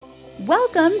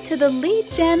Welcome to the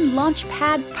Lead Gen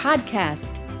Launchpad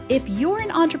podcast. If you're an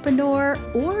entrepreneur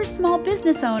or small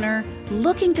business owner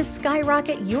looking to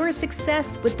skyrocket your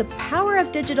success with the power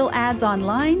of digital ads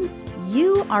online,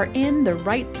 you are in the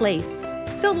right place.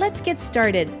 So let's get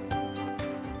started.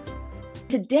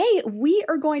 Today, we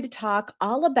are going to talk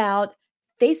all about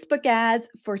Facebook ads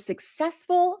for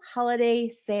successful holiday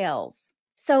sales.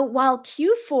 So while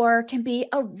Q4 can be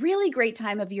a really great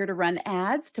time of year to run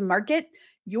ads to market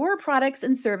your products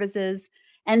and services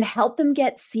and help them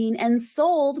get seen and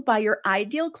sold by your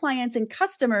ideal clients and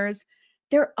customers,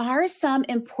 there are some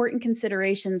important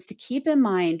considerations to keep in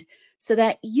mind so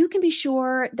that you can be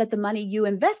sure that the money you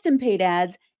invest in paid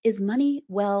ads is money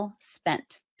well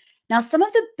spent. Now, some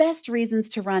of the best reasons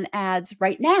to run ads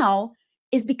right now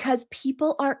is because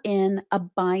people are in a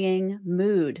buying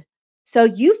mood. So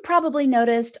you've probably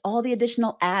noticed all the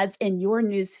additional ads in your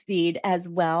newsfeed as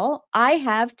well. I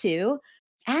have too.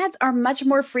 Ads are much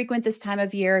more frequent this time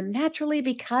of year, naturally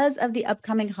because of the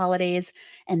upcoming holidays,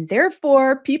 and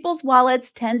therefore people's wallets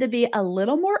tend to be a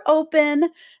little more open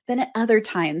than at other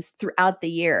times throughout the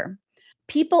year.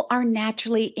 People are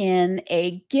naturally in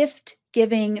a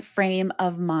gift-giving frame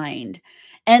of mind,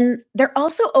 and they're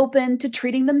also open to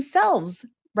treating themselves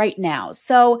right now.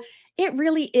 So it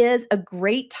really is a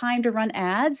great time to run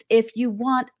ads if you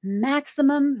want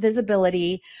maximum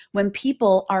visibility when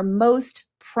people are most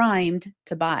primed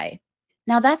to buy.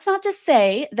 Now, that's not to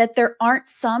say that there aren't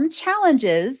some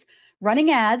challenges running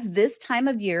ads this time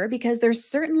of year, because there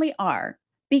certainly are.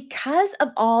 Because of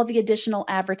all the additional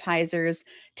advertisers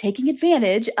taking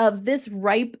advantage of this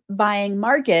ripe buying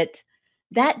market,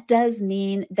 that does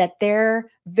mean that there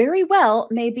very well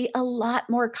may be a lot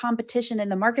more competition in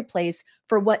the marketplace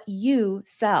for what you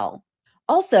sell.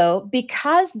 Also,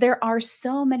 because there are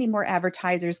so many more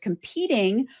advertisers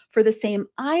competing for the same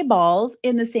eyeballs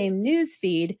in the same news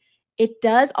feed, it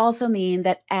does also mean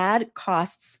that ad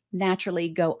costs naturally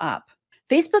go up.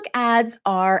 Facebook ads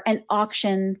are an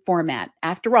auction format,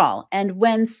 after all, and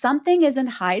when something is in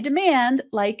high demand,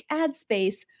 like ad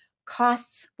space,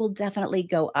 costs will definitely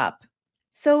go up.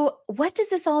 So, what does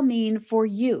this all mean for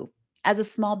you as a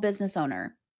small business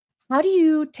owner? How do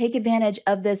you take advantage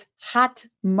of this hot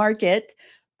market,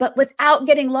 but without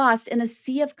getting lost in a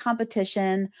sea of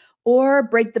competition or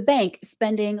break the bank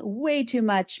spending way too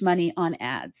much money on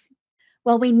ads?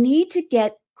 Well, we need to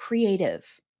get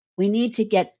creative. We need to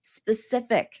get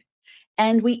specific.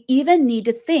 And we even need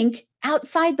to think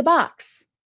outside the box.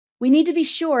 We need to be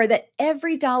sure that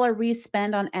every dollar we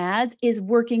spend on ads is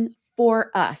working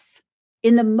for us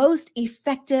in the most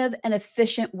effective and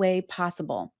efficient way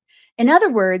possible. In other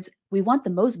words, we want the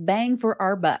most bang for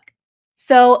our buck.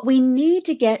 So we need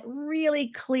to get really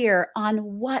clear on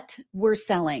what we're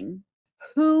selling,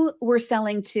 who we're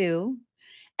selling to,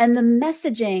 and the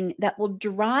messaging that will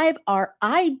drive our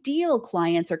ideal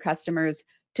clients or customers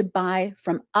to buy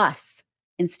from us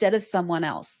instead of someone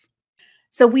else.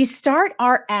 So we start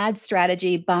our ad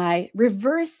strategy by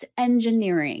reverse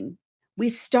engineering. We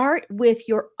start with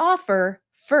your offer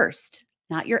first,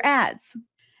 not your ads.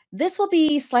 This will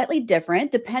be slightly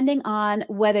different depending on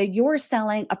whether you're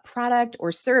selling a product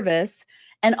or service,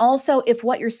 and also if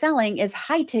what you're selling is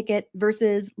high ticket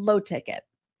versus low ticket.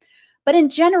 But in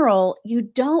general, you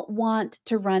don't want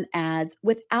to run ads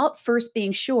without first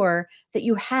being sure that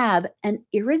you have an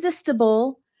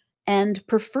irresistible and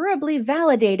preferably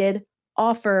validated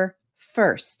offer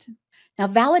first. Now,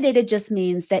 validated just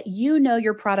means that you know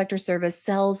your product or service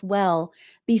sells well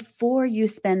before you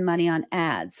spend money on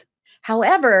ads.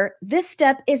 However, this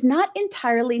step is not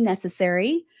entirely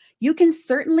necessary. You can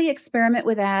certainly experiment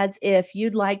with ads if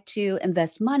you'd like to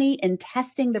invest money in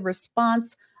testing the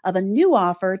response of a new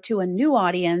offer to a new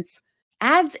audience.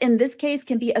 Ads in this case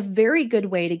can be a very good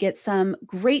way to get some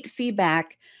great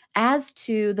feedback as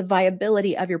to the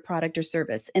viability of your product or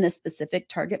service in a specific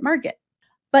target market.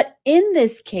 But in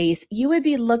this case, you would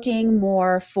be looking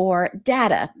more for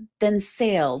data than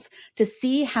sales to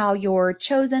see how your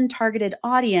chosen targeted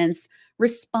audience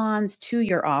responds to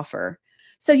your offer.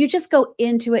 So you just go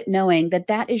into it knowing that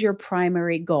that is your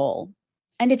primary goal.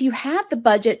 And if you have the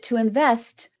budget to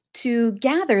invest to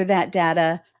gather that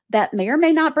data that may or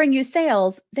may not bring you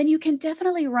sales, then you can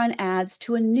definitely run ads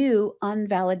to a new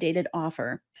unvalidated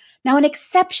offer. Now, an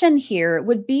exception here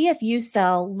would be if you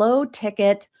sell low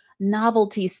ticket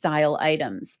novelty style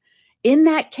items. In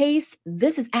that case,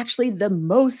 this is actually the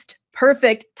most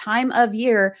perfect time of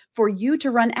year for you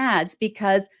to run ads,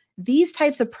 because these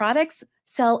types of products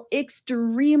sell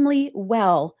extremely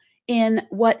well in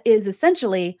what is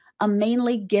essentially a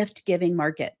mainly gift giving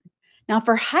market. Now,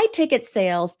 for high ticket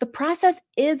sales, the process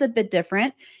is a bit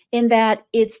different in that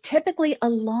it's typically a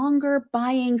longer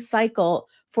buying cycle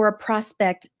for a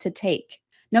prospect to take,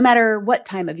 no matter what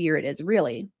time of year it is,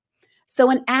 really. So,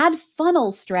 an ad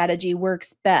funnel strategy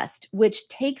works best, which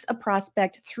takes a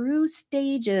prospect through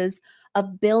stages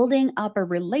of building up a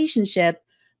relationship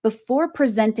before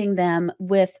presenting them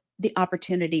with the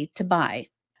opportunity to buy.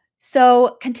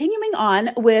 So, continuing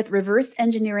on with reverse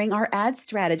engineering our ad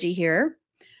strategy here,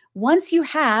 once you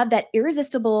have that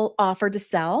irresistible offer to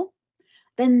sell,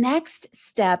 the next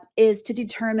step is to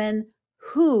determine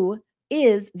who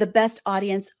is the best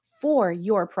audience for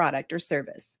your product or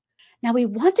service. Now, we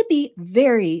want to be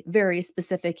very, very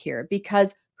specific here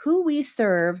because who we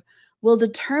serve will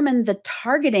determine the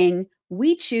targeting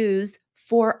we choose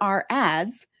for our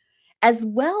ads, as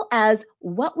well as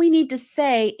what we need to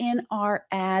say in our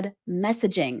ad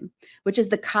messaging, which is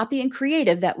the copy and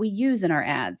creative that we use in our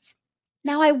ads.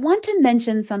 Now, I want to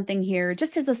mention something here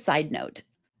just as a side note.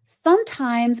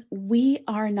 Sometimes we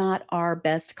are not our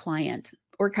best client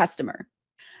or customer.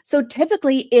 So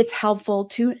typically, it's helpful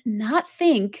to not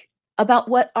think about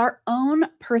what our own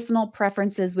personal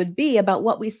preferences would be about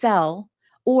what we sell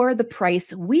or the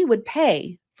price we would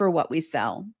pay for what we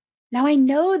sell. Now, I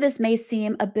know this may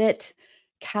seem a bit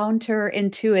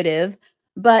counterintuitive,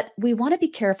 but we want to be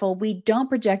careful we don't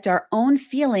project our own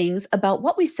feelings about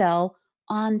what we sell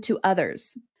onto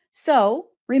others. So,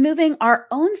 removing our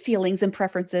own feelings and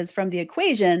preferences from the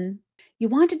equation, you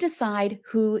want to decide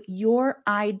who your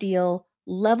ideal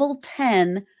level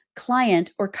 10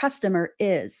 client or customer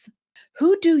is.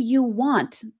 Who do you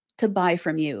want to buy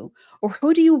from you, or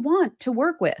who do you want to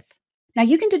work with? Now,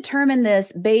 you can determine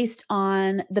this based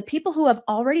on the people who have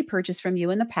already purchased from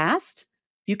you in the past.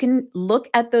 You can look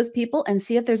at those people and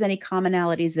see if there's any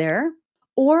commonalities there.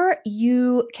 Or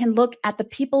you can look at the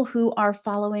people who are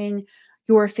following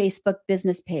your Facebook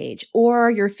business page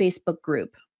or your Facebook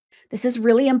group. This is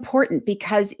really important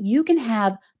because you can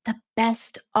have the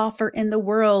best offer in the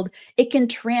world. It can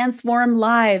transform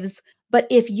lives. But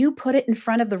if you put it in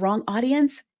front of the wrong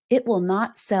audience, it will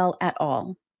not sell at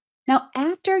all. Now,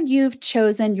 after you've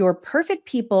chosen your perfect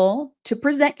people to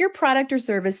present your product or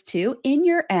service to in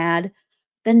your ad,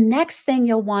 the next thing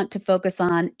you'll want to focus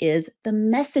on is the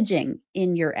messaging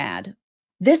in your ad.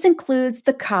 This includes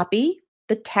the copy,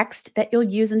 the text that you'll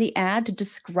use in the ad to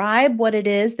describe what it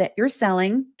is that you're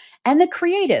selling, and the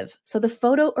creative, so the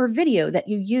photo or video that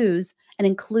you use and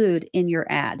include in your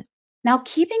ad. Now,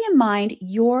 keeping in mind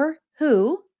your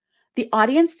who, the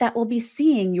audience that will be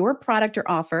seeing your product or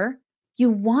offer, you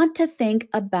want to think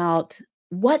about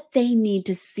what they need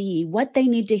to see, what they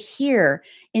need to hear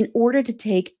in order to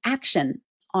take action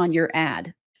on your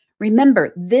ad.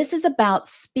 Remember, this is about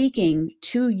speaking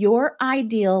to your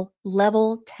ideal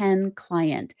level 10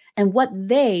 client and what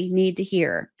they need to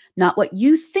hear, not what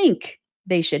you think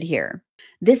they should hear.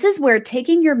 This is where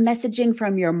taking your messaging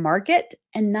from your market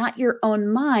and not your own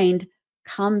mind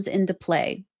comes into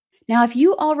play. Now, if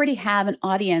you already have an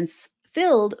audience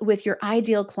filled with your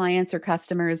ideal clients or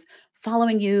customers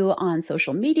following you on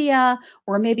social media,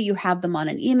 or maybe you have them on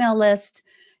an email list,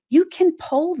 you can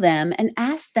poll them and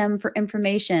ask them for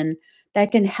information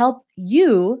that can help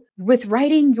you with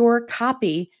writing your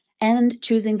copy and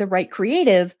choosing the right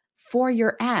creative for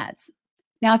your ads.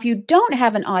 Now, if you don't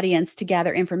have an audience to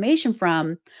gather information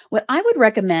from, what I would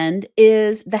recommend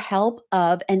is the help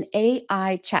of an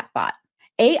AI chatbot.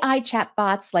 AI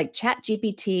chatbots like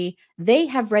ChatGPT, they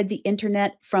have read the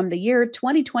internet from the year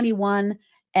 2021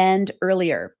 and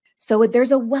earlier. So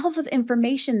there's a wealth of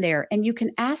information there, and you can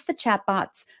ask the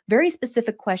chatbots very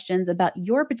specific questions about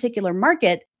your particular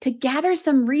market to gather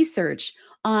some research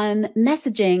on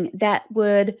messaging that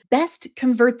would best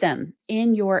convert them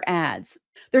in your ads.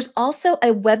 There's also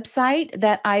a website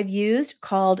that I've used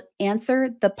called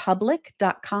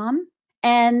answerthepublic.com.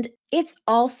 And it's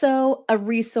also a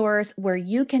resource where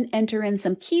you can enter in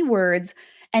some keywords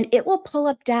and it will pull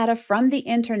up data from the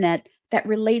internet that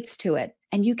relates to it.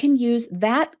 And you can use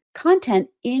that content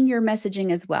in your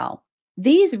messaging as well.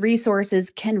 These resources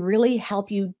can really help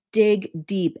you dig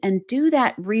deep and do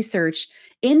that research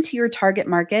into your target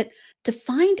market to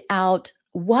find out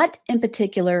what in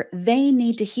particular they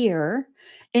need to hear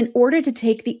in order to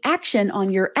take the action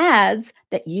on your ads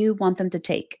that you want them to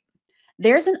take.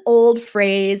 There's an old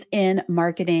phrase in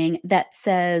marketing that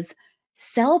says,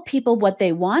 sell people what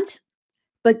they want,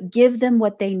 but give them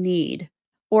what they need.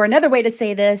 Or another way to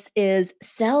say this is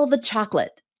sell the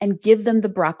chocolate and give them the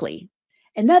broccoli.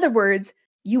 In other words,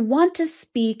 you want to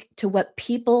speak to what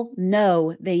people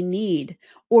know they need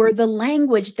or the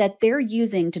language that they're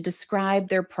using to describe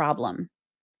their problem.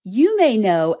 You may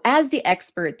know as the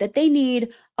expert that they need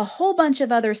a whole bunch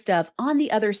of other stuff on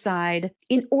the other side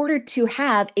in order to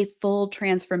have a full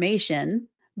transformation,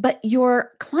 but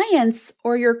your clients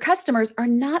or your customers are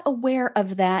not aware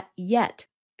of that yet.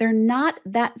 They're not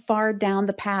that far down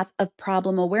the path of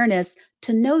problem awareness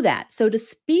to know that. So to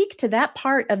speak to that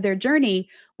part of their journey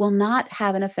will not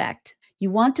have an effect.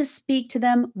 You want to speak to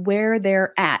them where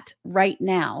they're at right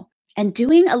now. And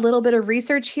doing a little bit of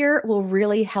research here will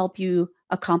really help you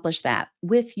accomplish that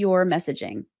with your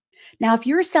messaging. Now, if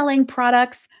you're selling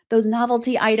products, those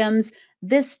novelty items,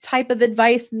 this type of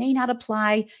advice may not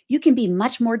apply. You can be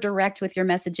much more direct with your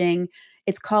messaging.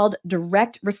 It's called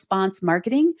direct response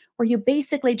marketing, where you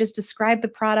basically just describe the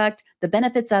product, the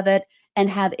benefits of it, and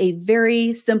have a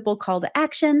very simple call to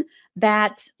action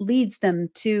that leads them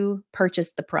to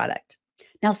purchase the product.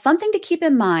 Now, something to keep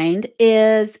in mind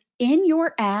is in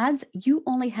your ads, you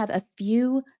only have a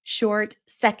few short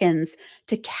seconds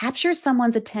to capture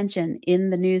someone's attention in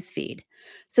the newsfeed.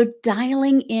 So,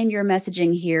 dialing in your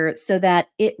messaging here so that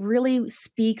it really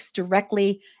speaks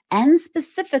directly and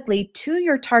specifically to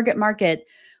your target market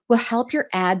will help your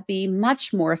ad be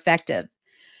much more effective.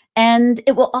 And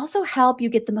it will also help you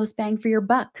get the most bang for your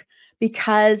buck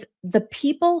because the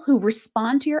people who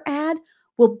respond to your ad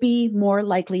will be more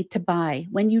likely to buy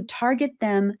when you target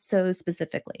them so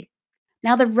specifically.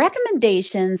 Now, the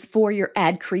recommendations for your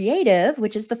ad creative,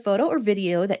 which is the photo or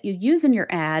video that you use in your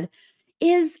ad,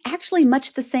 is actually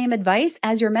much the same advice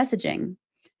as your messaging.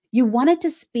 You want it to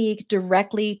speak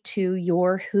directly to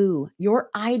your who, your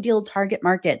ideal target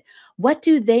market. What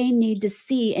do they need to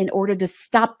see in order to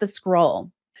stop the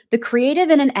scroll? The creative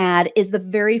in an ad is the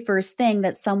very first thing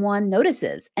that someone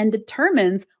notices and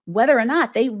determines whether or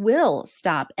not they will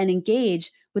stop and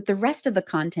engage with the rest of the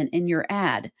content in your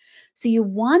ad. So you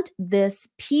want this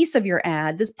piece of your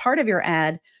ad, this part of your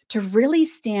ad, to really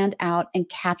stand out and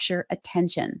capture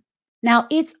attention. Now,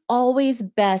 it's always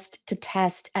best to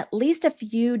test at least a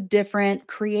few different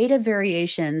creative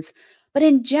variations, but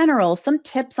in general, some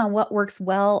tips on what works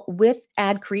well with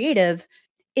ad creative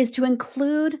is to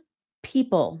include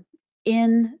people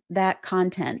in that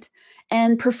content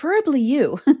and preferably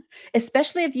you,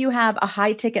 especially if you have a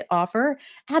high ticket offer.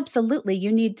 Absolutely,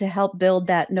 you need to help build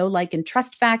that know, like, and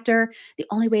trust factor. The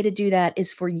only way to do that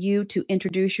is for you to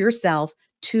introduce yourself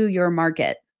to your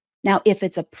market. Now, if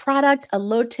it's a product, a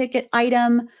low ticket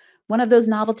item, one of those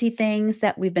novelty things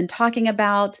that we've been talking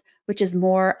about, which is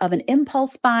more of an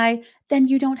impulse buy, then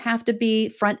you don't have to be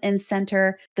front and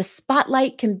center. The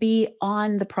spotlight can be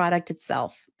on the product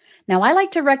itself. Now, I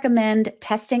like to recommend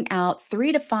testing out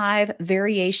 3 to 5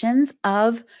 variations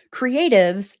of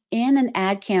creatives in an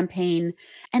ad campaign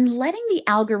and letting the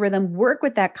algorithm work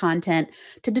with that content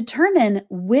to determine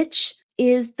which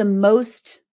is the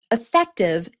most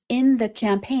effective in the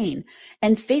campaign.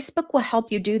 And Facebook will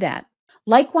help you do that.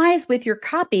 Likewise, with your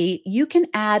copy, you can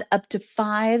add up to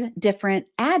 5 different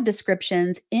ad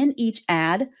descriptions in each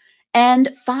ad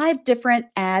and 5 different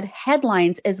ad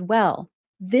headlines as well.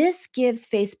 This gives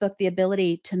Facebook the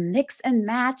ability to mix and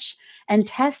match and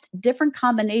test different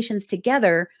combinations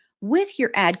together with your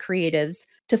ad creatives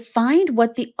to find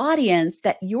what the audience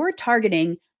that you're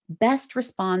targeting best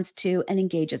responds to and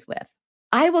engages with.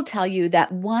 I will tell you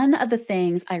that one of the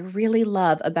things I really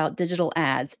love about digital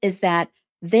ads is that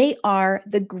they are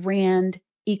the grand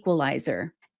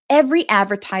equalizer. Every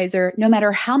advertiser, no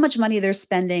matter how much money they're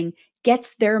spending,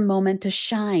 gets their moment to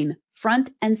shine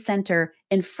front and center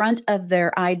in front of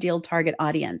their ideal target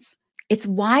audience. It's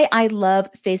why I love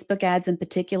Facebook ads in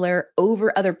particular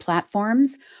over other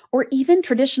platforms or even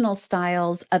traditional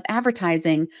styles of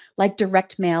advertising like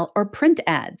direct mail or print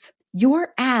ads.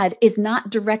 Your ad is not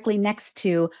directly next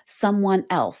to someone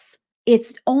else.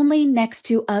 It's only next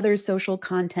to other social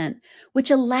content, which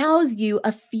allows you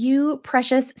a few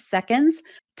precious seconds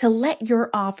to let your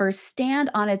offer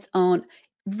stand on its own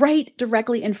right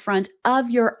directly in front of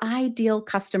your ideal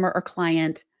customer or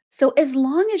client. So, as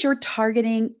long as your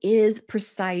targeting is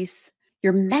precise,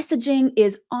 your messaging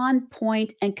is on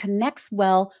point and connects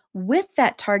well with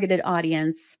that targeted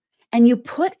audience, and you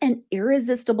put an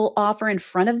irresistible offer in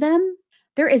front of them,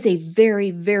 there is a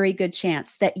very, very good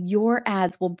chance that your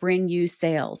ads will bring you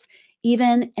sales,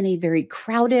 even in a very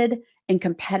crowded and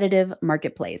competitive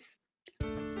marketplace.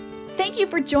 Thank you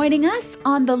for joining us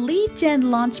on the Lead Gen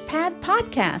Launchpad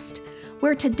podcast,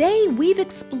 where today we've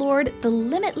explored the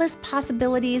limitless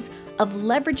possibilities of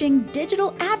leveraging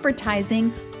digital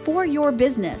advertising for your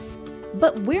business.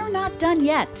 But we're not done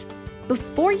yet.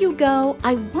 Before you go,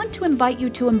 I want to invite you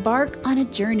to embark on a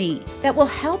journey that will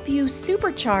help you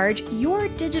supercharge your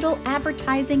digital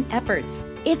advertising efforts.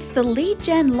 It's the Lead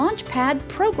Gen Launchpad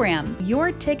program,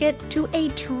 your ticket to a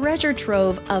treasure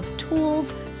trove of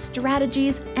tools,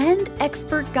 strategies, and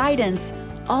expert guidance,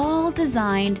 all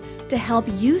designed to help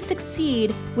you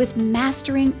succeed with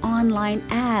mastering online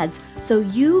ads so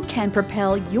you can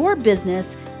propel your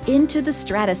business into the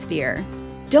stratosphere.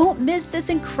 Don't miss this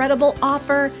incredible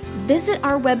offer. Visit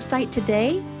our website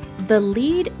today,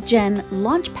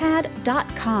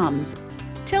 theleadgenlaunchpad.com.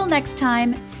 Till next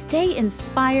time, stay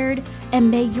inspired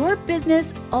and may your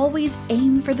business always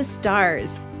aim for the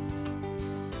stars.